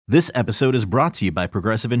This episode is brought to you by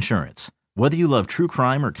Progressive Insurance. Whether you love true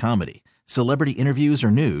crime or comedy, celebrity interviews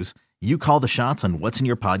or news, you call the shots on what's in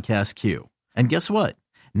your podcast queue. And guess what?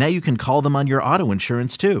 Now you can call them on your auto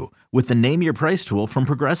insurance too with the Name Your Price tool from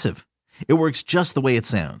Progressive. It works just the way it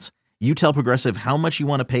sounds. You tell Progressive how much you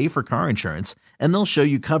want to pay for car insurance, and they'll show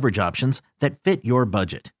you coverage options that fit your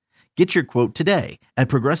budget. Get your quote today at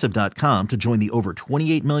Progressive.com to join the over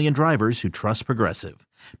 28 million drivers who trust Progressive.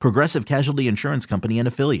 Progressive Casualty Insurance Company and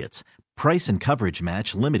Affiliates. Price and coverage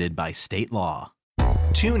match limited by state law.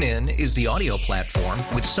 TuneIn is the audio platform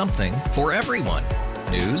with something for everyone.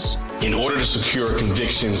 News. In order to secure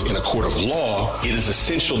convictions in a court of law, it is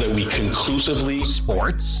essential that we conclusively.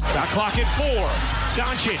 Sports. Shot clock at 4.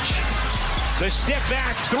 Doncic. The step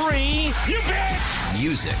back 3. You bet.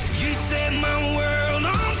 Music. You set my world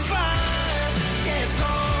on fire. Yes,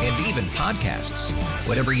 and even podcasts.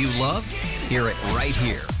 Whatever you love, hear it right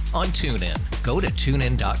here on TuneIn. Go to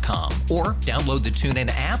TuneIn.com or download the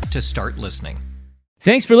TuneIn app to start listening.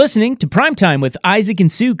 Thanks for listening to Primetime with Isaac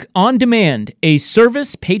and Suk On Demand, a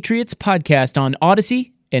Service Patriots podcast on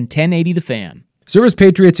Odyssey and 1080 The Fan. Service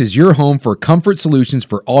Patriots is your home for comfort solutions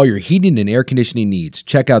for all your heating and air conditioning needs.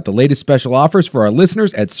 Check out the latest special offers for our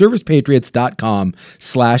listeners at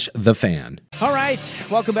servicepatriots.com/thefan. All right,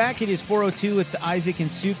 welcome back. It is 4:02 with Isaac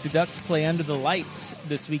and Suk. The Ducks play under the lights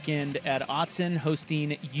this weekend at Autzen,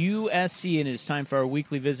 hosting USC, and it is time for our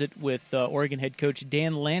weekly visit with Oregon head coach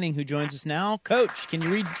Dan Lanning, who joins us now. Coach, can you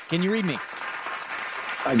read me?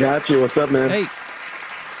 I got you. What's up, man? Hey.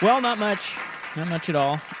 Well, not much. Not much at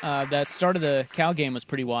all. That start of the Cal game was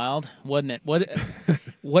pretty wild, wasn't it?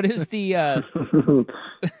 What is the?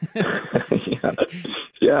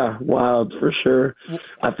 yeah, wild for sure.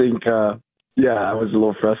 I think, I was a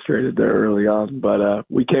little frustrated there early on, but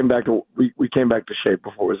we came back to shape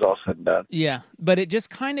before it was all said and done. Yeah, but it just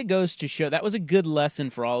kind of goes to show that was a good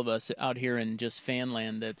lesson for all of us out here in just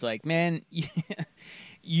fanland. That's like, man, you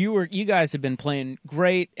guys have been playing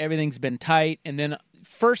great. Everything's been tight, and then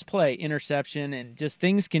first play interception, and just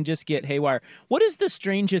things can just get haywire. What is the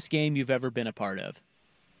strangest game you've ever been a part of?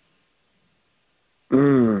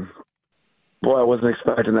 Boy, I wasn't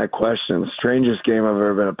expecting that question. Strangest game I've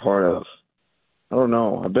ever been a part of. I don't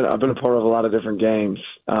know. I've been a part of a lot of different games.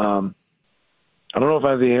 I don't know if I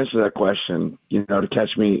have the answer to that question, to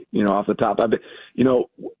catch me, off the top. The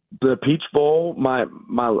Peach Bowl, my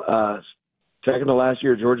second to last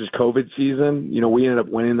year, Georgia's COVID season, we ended up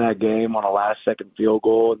winning that game on a last-second field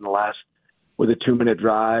goal with a 2-minute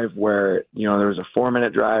drive where, there was a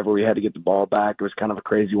 4-minute drive where we had to get the ball back. It was kind of a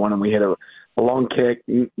crazy one, and we hit a long kick,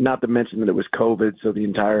 not to mention that it was COVID, so the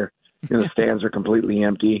entire the stands are completely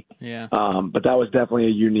empty. Yeah. But that was definitely a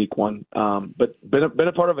unique one. But been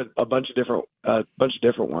a part of a bunch of different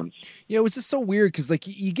ones. Yeah, it was just so weird because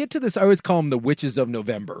you get to this. I always call them the witches of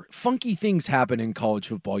November. Funky things happen in college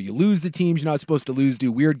football. You lose the teams you're not supposed to lose,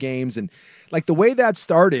 do weird games, and the way that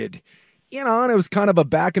started. And it was kind of a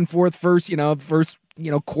back and forth first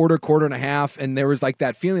quarter and a half, and there was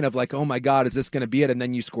that feeling of oh my God, is this going to be it? And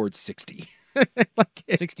then you scored 60.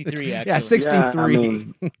 63 actually. Yeah,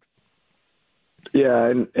 63.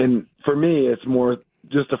 Yeah, and for me, it's more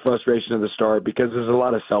just a frustration of the start because there's a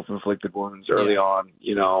lot of self-inflicted wounds early on.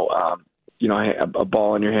 A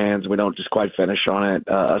ball in your hands, we don't just quite finish on it.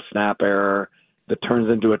 A snap error that turns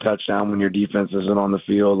into a touchdown when your defense isn't on the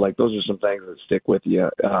field. Those are some things that stick with you,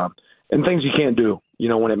 and things you can't do,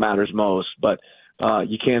 when it matters most. But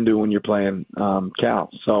you can do when you're playing Cal.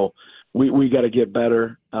 So we got to get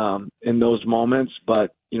better in those moments,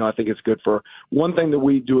 but I think it's good for one thing that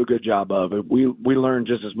we do a good job of. We learn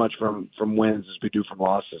just as much from wins as we do from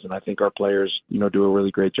losses, and I think our players do a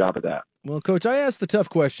really great job of that. Well, Coach, I asked the tough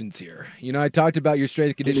questions here. I talked about your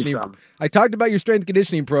strength conditioning. I talked about your strength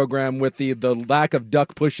conditioning program with the lack of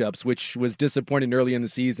duck push-ups, which was disappointing early in the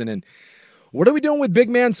season. And what are we doing with big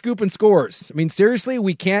man scoop and scores? I mean, seriously,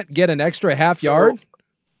 we can't get an extra half yard.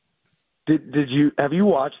 Have you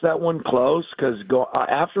watched that one close? Because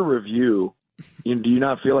after review, do you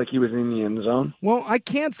not feel like he was in the end zone? Well, I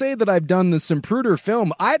can't say that I've done the Simpruder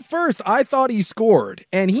film. At first, I thought he scored,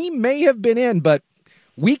 and he may have been in, but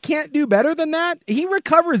we can't do better than that. He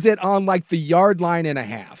recovers it on the yard line and a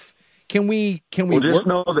half. Can we just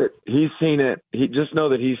know that he's seen it? Just know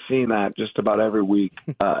that he's seen that just about every week,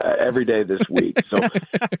 every day this week. So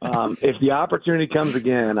if the opportunity comes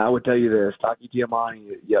again, I would tell you this: Taki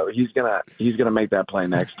Tiamani, he's gonna make that play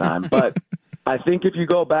next time. But I think if you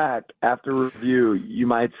go back after review, you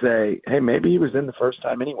might say, hey, maybe he was in the first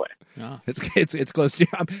time anyway. Oh. It's close to.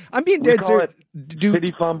 I'm being dead serious.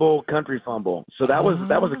 City fumble, country fumble. So that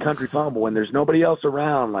was a country fumble when there's nobody else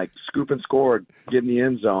around, like scoop and score, get in the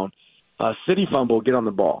end zone. city fumble, get on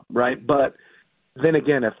the ball, right? But then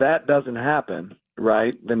again, if that doesn't happen,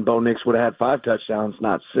 right, then Bo Nix would have had 5 touchdowns,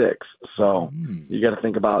 not 6. So you got to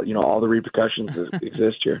think about, all the repercussions that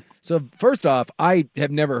exist here. So first off, I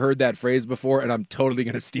have never heard that phrase before, and I'm totally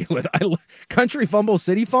going to steal it. Country fumble,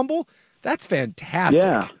 city fumble? That's fantastic.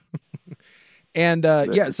 Yeah. And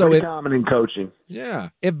it's so pretty common in coaching. Yeah,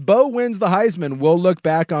 if Bo wins the Heisman, we'll look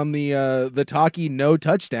back on the talky no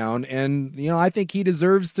touchdown, and I think he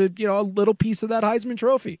deserves to a little piece of that Heisman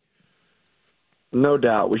trophy. No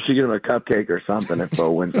doubt, we should give him a cupcake or something if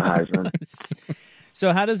Bo wins the Heisman.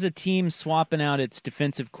 So, how does a team swapping out its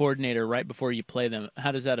defensive coordinator right before you play them?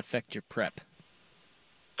 How does that affect your prep?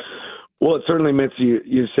 Well, it certainly makes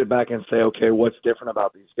you sit back and say, okay, what's different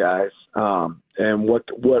about these guys, and what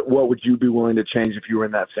would you be willing to change if you were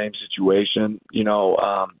in that same situation?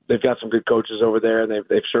 They've got some good coaches over there, and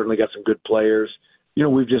they've certainly got some good players.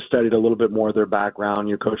 We've just studied a little bit more of their background.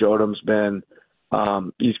 Coach Odom's been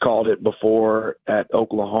he's called it before at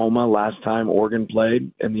Oklahoma last time Oregon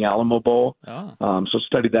played in the Alamo Bowl. So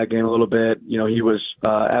studied that game a little bit. He was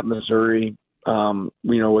at Missouri,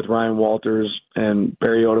 with Ryan Walters and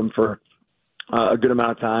Barry Odom for a good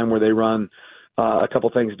amount of time, where they run a couple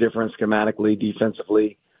things different schematically,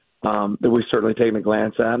 defensively, that we've certainly taken a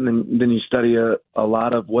glance at. And then you study a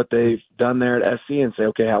lot of what they've done there at SC and say,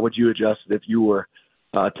 okay, how would you adjust it if you were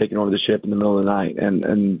taking over the ship in the middle of the night?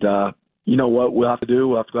 And you know what we'll have to do?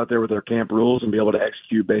 We'll have to go out there with our camp rules and be able to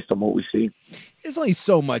execute based on what we see. There's only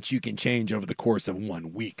so much you can change over the course of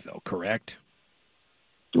 1 week, though, correct?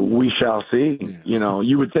 We shall see. Yeah.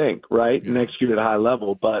 You would think, right? Yeah. And execute at a high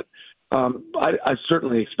level. But I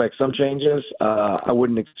certainly expect some changes. I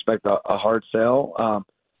wouldn't expect a hard sell.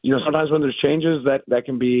 Sometimes when there's changes, that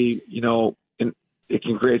can be, it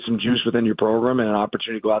can create some juice within your program and an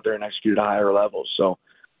opportunity to go out there and execute at a higher level. So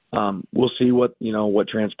we'll see what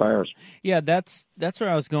transpires. Yeah, that's where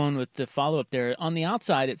I was going with the follow-up there. On the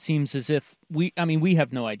outside, it seems as if we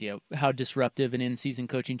have no idea how disruptive an in-season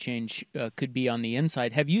coaching change could be on the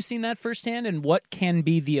inside. Have you seen that firsthand, and what can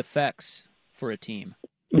be the effects for a team?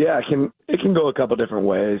 Yeah, it can go a couple different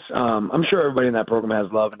ways. I'm sure everybody in that program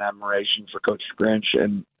has love and admiration for Coach Grinch,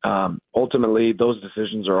 and ultimately those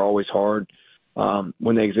decisions are always hard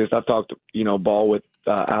when they exist. I've talked, ball with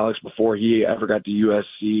Alex before he ever got to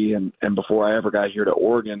USC and before I ever got here to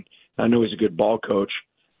Oregon. I know he's a good ball coach.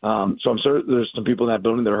 So I'm sure there's some people in that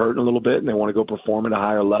building that are hurting a little bit and they want to go perform at a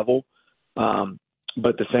higher level.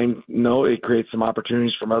 But the same, it creates some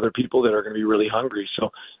opportunities from other people that are going to be really hungry. So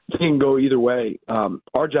it can go either way.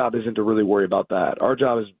 Our job isn't to really worry about that. Our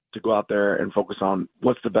job is to go out there and focus on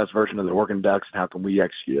what's the best version of the Oregon Ducks and how can we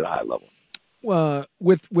execute at a high level.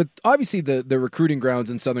 With obviously the recruiting grounds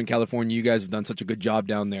in Southern California, you guys have done such a good job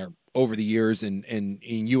down there over the years, and in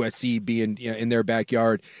USC being in their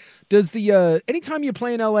backyard. Does the anytime you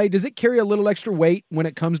play in LA, does it carry a little extra weight when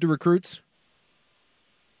it comes to recruits?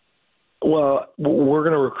 Well, we're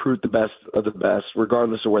going to recruit the best of the best,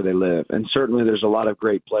 regardless of where they live. And certainly there's a lot of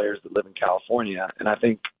great players that live in California. And I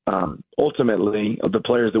think ultimately the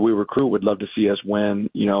players that we recruit would love to see us win,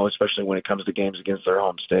 especially when it comes to games against their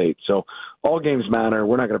home state. So all games matter.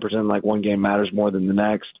 We're not going to pretend like one game matters more than the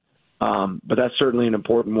next. But that's certainly an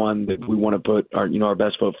important one that we want to put our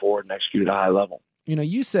best foot forward and execute at a high level.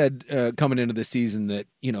 You said coming into the season that,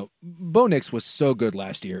 Bo Nix was so good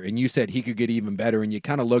last year, and you said he could get even better, and you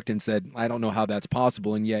kind of looked and said, I don't know how that's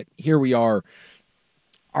possible, and yet here we are,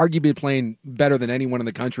 arguably playing better than anyone in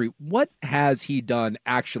the country. What has he done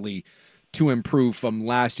actually to improve from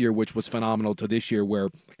last year, which was phenomenal, to this year where,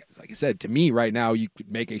 like I said, to me right now, you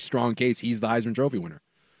could make a strong case he's the Heisman Trophy winner?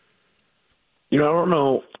 I don't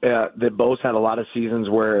know that Bo's had a lot of seasons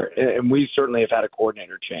where, and we certainly have had a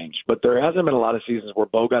coordinator change, but there hasn't been a lot of seasons where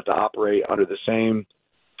Bo got to operate under the same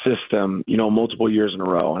system, multiple years in a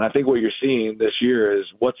row. And I think what you're seeing this year is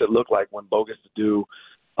what's it look like when Bo gets to do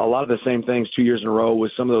a lot of the same things 2 years in a row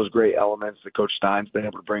with some of those great elements that Coach Stein's been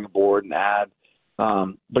able to bring aboard and add.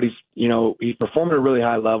 But he's performing at a really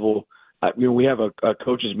high level. We have a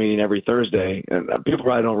coaches meeting every Thursday, and people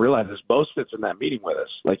probably don't realize this. Bo sits in that meeting with us.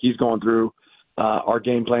 Like, he's going through our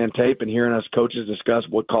game plan tape and hearing us coaches discuss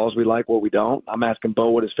what calls we like, what we don't. I'm asking Bo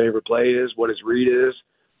what his favorite play is, what his read is,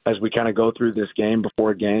 as we kind of go through this game before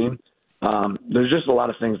a game. There's just a lot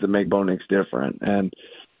of things that make Bo Nix different. And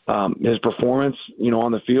his performance,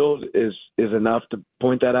 on the field is enough to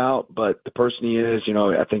point that out. But the person he is,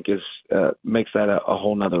 I think makes that a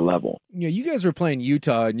whole nother level. You guys were playing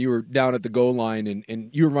Utah, and you were down at the goal line, and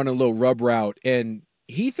you were running a little rub route, and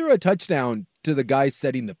he threw a touchdown to the guy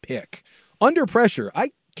setting the pick. Under pressure.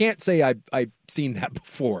 I can't say I've seen that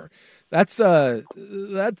before. That's a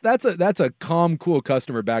calm, cool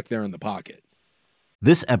customer back there in the pocket.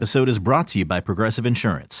 This episode is brought to you by Progressive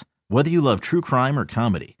Insurance. Whether you love true crime or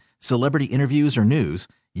comedy, celebrity interviews or news,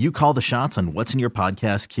 you call the shots on what's in your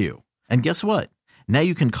podcast queue. And guess what? Now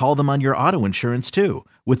you can call them on your auto insurance too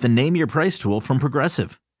with the Name Your Price tool from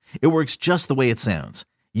Progressive. It works just the way it sounds.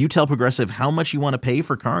 You tell Progressive how much you want to pay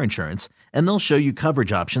for car insurance, and they'll show you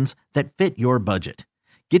coverage options that fit your budget.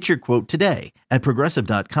 Get your quote today at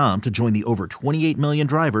Progressive.com to join the over 28 million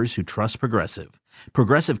drivers who trust Progressive.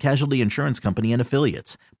 Progressive Casualty Insurance Company and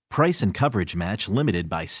Affiliates. Price and coverage match limited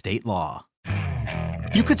by state law.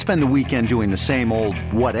 You could spend the weekend doing the same old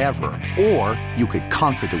whatever, or you could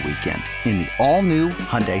conquer the weekend in the all-new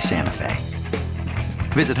Hyundai Santa Fe.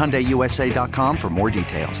 Visit HyundaiUSA.com for more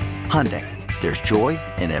details. Hyundai, there's joy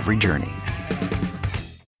in every journey.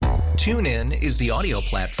 TuneIn is the audio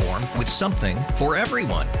platform with something for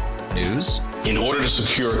everyone. News. In order to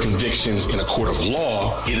secure convictions in a court of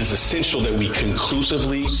law, it is essential that we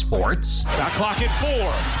conclusively. Sports. Shot clock at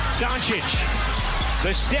 4. Doncic.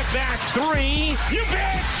 The step back 3. You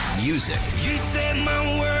bet. Music. You set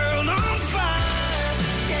my world on fire.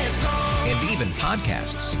 Yes, and even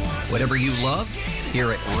podcasts. Whatever you love,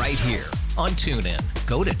 hear it right here on TuneIn.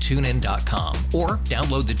 Go to TuneIn.com or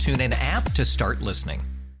download the TuneIn app to start listening.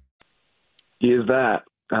 He is that.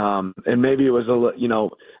 And maybe it was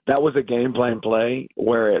that was a game plan play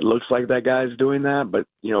where it looks like that guy's doing that, but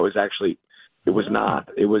it was not.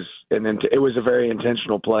 It was a very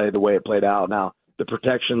intentional play the way it played out. Now the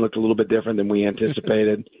protection looked a little bit different than we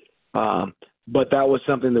anticipated, but that was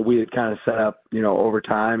something that we had kind of set up, over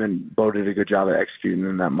time, and Bo did a good job of executing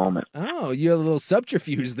in that moment. Oh, you had a little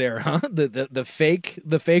subterfuge there, huh? The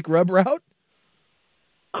fake rub route.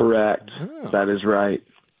 Correct. Oh. That is right.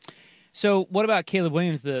 So what about Caleb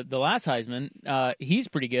Williams, the last Heisman? He's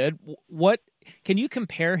pretty good. What can you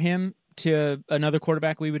compare him to another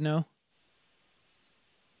quarterback we would know?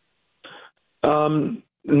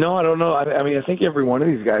 No, I don't know. I mean, I think every one of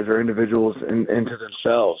these guys are individuals into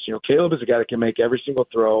themselves. Caleb is a guy that can make every single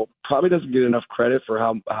throw. Probably doesn't get enough credit for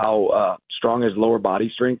how strong his lower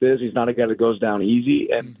body strength is. He's not a guy that goes down easy,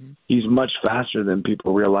 and he's much faster than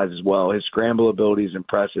people realize as well. His scramble ability is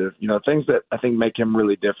impressive. Things that I think make him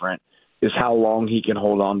really different is how long he can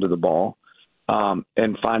hold on to the ball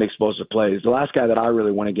and find explosive plays. The last guy that I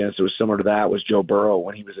really went against that was similar to that was Joe Burrow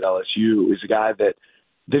when he was at LSU. He's a guy that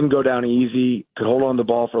didn't go down easy, could hold on to the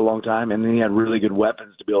ball for a long time, and then he had really good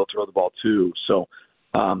weapons to be able to throw the ball too. So,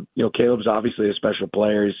 Caleb's obviously a special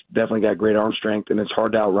player. He's definitely got great arm strength, and it's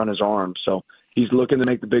hard to outrun his arm. So he's looking to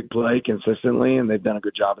make the big play consistently, and they've done a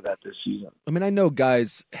good job of that this season. I mean, I know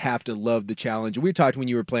guys have to love the challenge. We talked when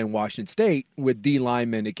you were playing Washington State with D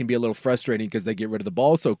linemen. It can be a little frustrating because they get rid of the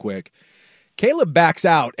ball so quick. Caleb backs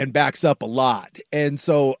out and backs up a lot. And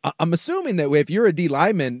so I'm assuming that if you're a D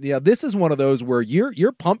lineman, this is one of those where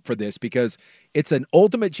you're pumped for this because it's an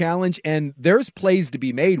ultimate challenge and there's plays to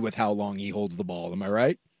be made with how long he holds the ball. Am I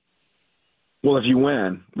right? Well, if you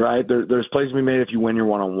win, right, there's plays to be made if you win your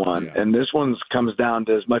one-on-one. Yeah. And this one comes down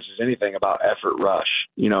to as much as anything about effort rush,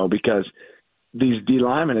 because these D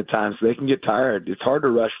linemen at times, they can get tired. It's hard to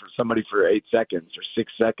rush for somebody for 8 seconds or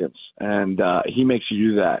 6 seconds. And he makes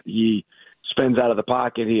you do that. He spins out of the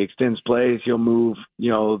pocket. He extends plays. He'll move,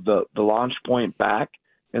 the launch point back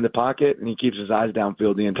in the pocket, and he keeps his eyes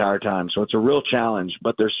downfield the entire time. So it's a real challenge,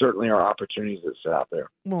 but there certainly are opportunities that sit out there.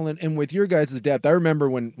 Well, and with your guys' depth, I remember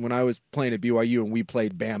when I was playing at BYU and we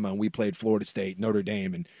played Bama and we played Florida State, Notre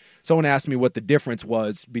Dame, and someone asked me what the difference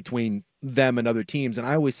was between them and other teams, and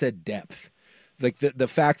I always said depth. Like the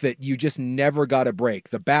fact that you just never got a break.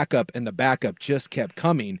 The backup just kept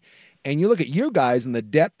coming. And you look at you guys and the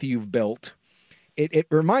depth you've built, it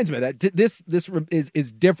reminds me of that. This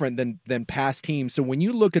is different than past teams. So when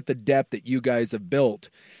you look at the depth that you guys have built,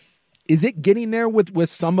 is it getting there with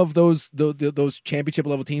some of those championship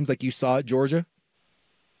level teams like you saw at Georgia?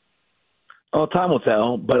 Oh, time will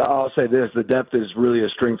tell, but I'll say this: the depth is really a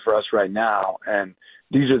strength for us right now, and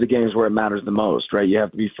these are the games where it matters the most, right? You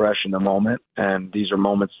have to be fresh in the moment, and these are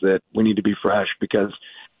moments that we need to be fresh because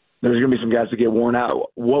there's going to be some guys that get worn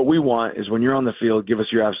out. What we want is when you're on the field, give us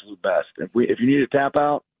your absolute best. If you need a tap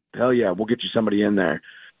out, hell yeah, we'll get you somebody in there.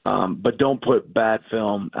 But don't put bad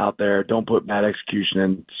film out there. Don't put bad execution,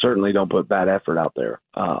 and certainly don't put bad effort out there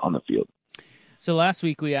on the field. So last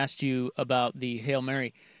week we asked you about the Hail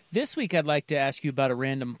Mary. This week I'd like to ask you about a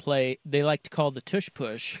random play they like to call the tush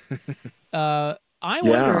push. I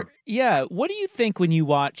wonder, what do you think when you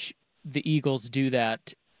watch the Eagles do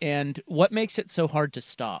that? And what makes it so hard to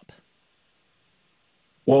stop?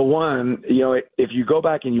 Well, one, if you go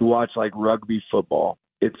back and you watch like rugby football,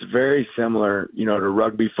 it's very similar, to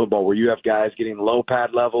rugby football, where you have guys getting low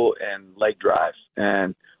pad level and leg drive.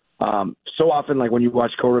 And so often, like when you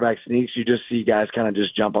watch quarterback sneaks, you just see guys kind of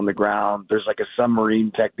just jump on the ground. There's like a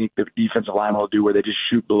submarine technique that defensive linemen will do where they just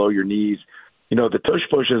shoot below your knees. The tush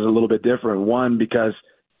push is a little bit different. One, because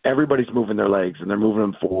everybody's moving their legs and they're moving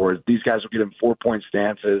them forward. These guys will get in 4-point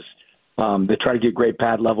stances. They try to get great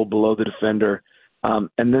pad level below the defender. And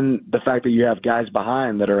then the fact that you have guys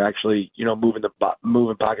behind that are actually,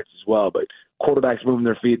 moving pockets as well. But quarterbacks moving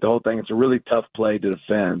their feet, the whole thing, it's a really tough play to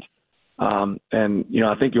defend. And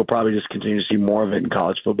I think you'll probably just continue to see more of it in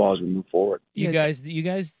college football as we move forward. You guys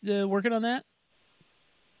working on that?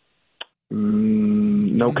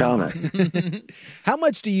 No comment. How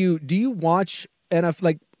much do you watch NFL?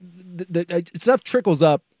 Like the stuff trickles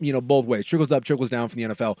up, both ways. Trickles up, trickles down from the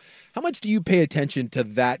NFL. How much do you pay attention to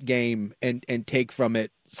that game and take from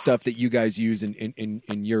it stuff that you guys use in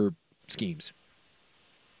your schemes?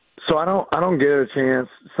 So I don't get a chance.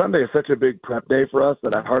 Sunday is such a big prep day for us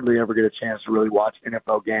that I hardly ever get a chance to really watch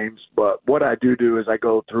NFL games. But what I do is I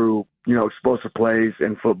go through, explosive plays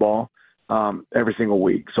in football every single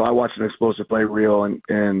week. So I watch an explosive play reel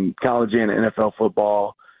in college and NFL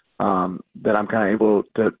football that I'm kind of able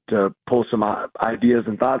to pull some ideas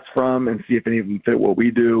and thoughts from and see if any of them fit what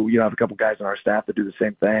we do. I have a couple guys on our staff that do the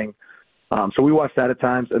same thing. So we watch that at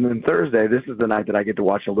times. And then Thursday, this is the night that I get to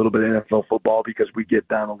watch a little bit of NFL football because we get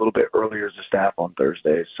done a little bit earlier as a staff on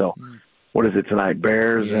Thursdays. So what is it tonight?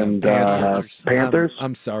 Bears and Panthers?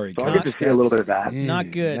 I'm sorry. So I get to see a little bit of that.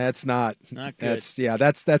 Not good. That's not good.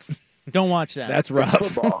 That's don't watch that. That's rough.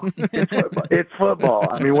 It's football. It's football.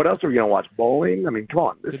 I mean, what else are we going to watch? Bowling? I mean, come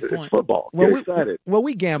on. It's football. Get excited. Well,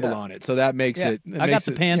 we gamble on it, so that makes it. I got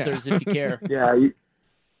the Panthers if you care. Yeah.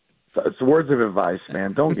 It's words of advice,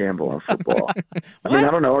 man. Don't gamble on football. I mean, I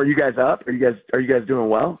don't know. Are you guys up? Are you guys doing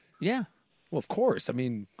well? Yeah. Well, of course. I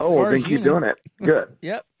mean, then keep doing it. Good.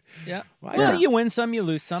 Yep. Yeah. Well, you win some, you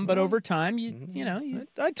lose some, but over time, it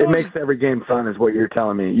makes every game fun, is what you're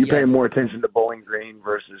telling me. You pay more attention to Bowling Green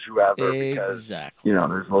versus whoever because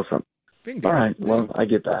there's no something. Bingo. All right. Well, I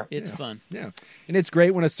get that. It's fun. Yeah. And it's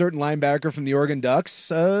great when a certain linebacker from the Oregon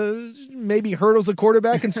Ducks maybe hurdles a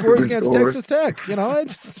quarterback and scores against Texas Tech.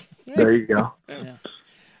 It's there you go. Yeah.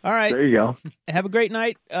 All right. There you go. Have a great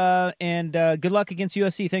night, and good luck against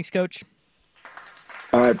USC. Thanks, Coach.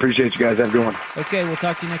 All right. Appreciate you guys. Have a good one. Okay. We'll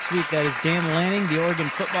talk to you next week. That is Dan Lanning, the Oregon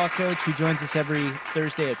football coach, who joins us every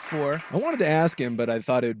Thursday at 4. I wanted to ask him, but I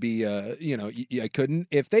thought it would be, I couldn't.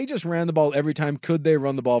 If they just ran the ball every time, could they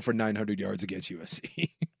run the ball for 900 yards against USC?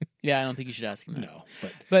 Yeah, I don't think you should ask him that. No.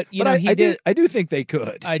 But I do think they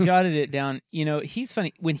could. I jotted it down. He's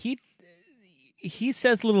funny. When he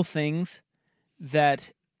says little things that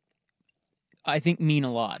I think mean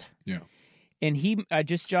a lot. Yeah. And I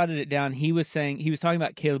just jotted it down. He was talking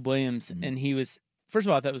about Caleb Williams, and first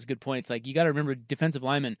of all, I thought it was a good point. It's like, you got to remember, defensive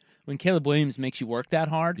linemen, when Caleb Williams makes you work that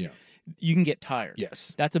hard, you can get tired.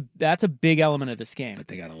 Yes. That's a big element of this game. But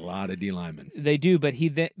they got a lot of D linemen. They do, but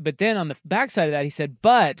then on the backside of that, he said,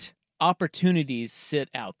 but opportunities sit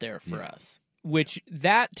out there for us. Which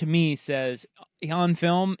that to me says on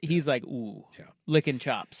film, he's like, ooh, licking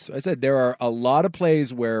chops. So I said there are a lot of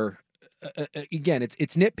plays where, again, it's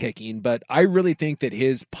nitpicking, but I really think that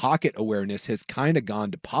his pocket awareness has kind of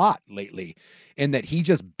gone to pot lately, and that he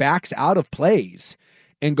just backs out of plays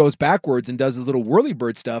and goes backwards and does his little whirly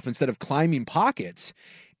bird stuff instead of climbing pockets.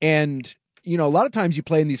 And a lot of times you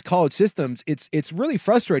play in these college systems, it's really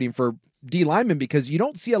frustrating for D linemen because you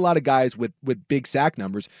don't see a lot of guys with big sack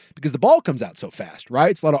numbers because the ball comes out so fast,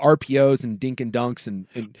 right? It's a lot of RPOs and dink and dunks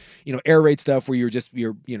and air raid stuff where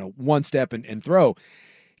you're one step and throw.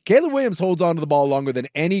 Caleb Williams holds on to the ball longer than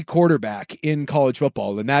any quarterback in college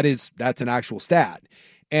football, and that's an actual stat.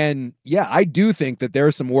 And yeah, I do think that there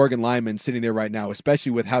are some Oregon linemen sitting there right now,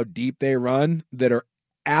 especially with how deep they run, that are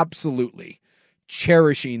absolutely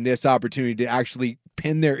cherishing this opportunity to actually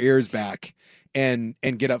pin their ears back and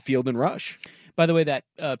get upfield and rush. By the way, that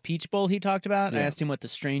Peach Bowl he talked about, I asked him what the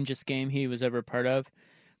strangest game he was ever part of.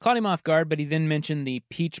 Caught him off guard, but he then mentioned the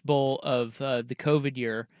Peach Bowl of the COVID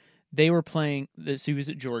year. They were playing, so he was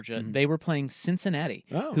at Georgia. They were playing Cincinnati,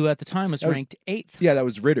 who at the time was ranked 8th. Yeah, that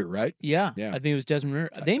was Ritter, right? Yeah. I think it was Desmond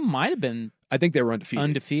Ritter. They might have been. I think they were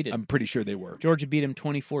undefeated. I'm pretty sure they were. Georgia beat him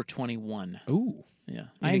 24-21. Ooh. Yeah.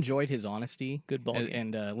 I enjoyed his honesty. Good ball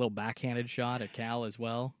and a little backhanded shot at Cal as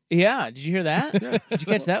well. Yeah. Did you hear that? Did you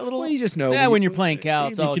catch that little? Well, you just know. Yeah, when you're playing Cal,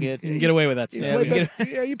 it's all good. You can get away with that stuff.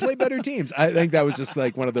 You play better teams. I think that was just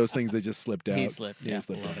like one of those things that just slipped out. He slipped. Yeah, he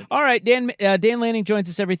slipped out. All right. Dan Lanning joins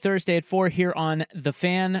us every Thursday at 4 here on The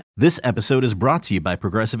Fan. This episode is brought to you by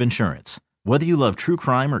Progressive Insurance. Whether you love true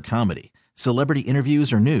crime or comedy, celebrity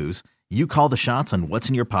interviews, or news, you call the shots on what's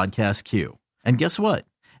in your podcast queue. And guess what?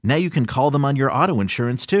 Now you can call them on your auto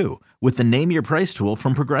insurance too with the Name Your Price tool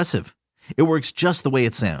from Progressive. It works just the way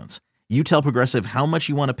it sounds. You tell Progressive how much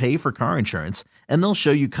you want to pay for car insurance, and they'll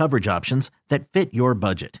show you coverage options that fit your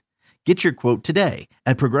budget. Get your quote today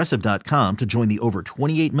at Progressive.com to join the over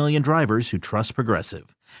 28 million drivers who trust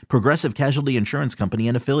Progressive. Progressive Casualty Insurance Company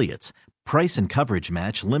and Affiliates. Price and coverage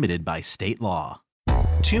match limited by state law.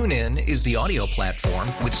 TuneIn is the audio platform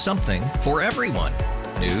with something for everyone.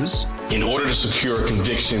 News. In order to secure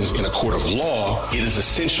convictions in a court of law, it is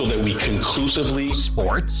essential that we conclusively.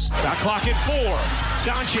 Sports. Shot clock at 4.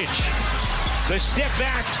 Doncic. The step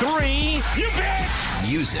back 3. You bet.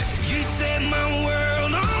 Music. You set my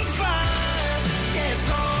world on fire. Yes,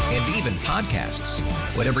 and even podcasts.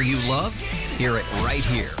 Whatever you love, hear it right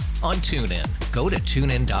here on TuneIn. Go to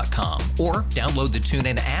TuneIn.com or download the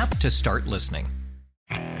TuneIn app to start listening.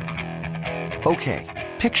 Okay,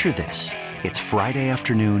 picture this. It's Friday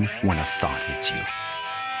afternoon when a thought hits you.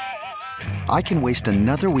 I can waste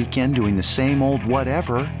another weekend doing the same old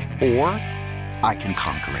whatever, or I can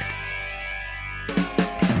conquer it.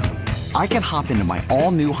 I can hop into my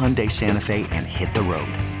all-new Hyundai Santa Fe and hit the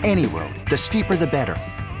road. Any road. The steeper, the better.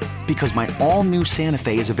 Because my all-new Santa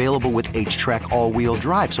Fe is available with H-Track all-wheel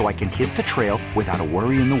drive, so I can hit the trail without a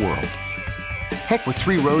worry in the world. Heck, with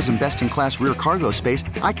 3 rows and best-in-class rear cargo space,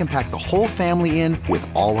 I can pack the whole family in with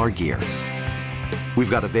all our gear. We've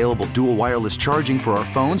got available dual wireless charging for our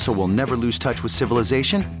phones, so we'll never lose touch with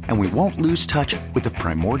civilization, and we won't lose touch with the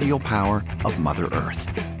primordial power of Mother Earth.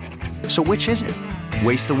 So which is it?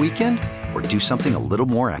 Waste the weekend or do something a little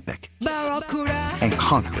more epic? And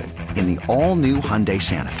conquer it in the all-new Hyundai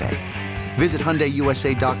Santa Fe. Visit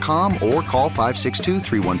HyundaiUSA.com or call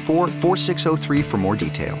 562-314-4603 for more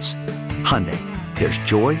details. Hyundai, there's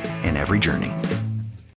joy in every journey.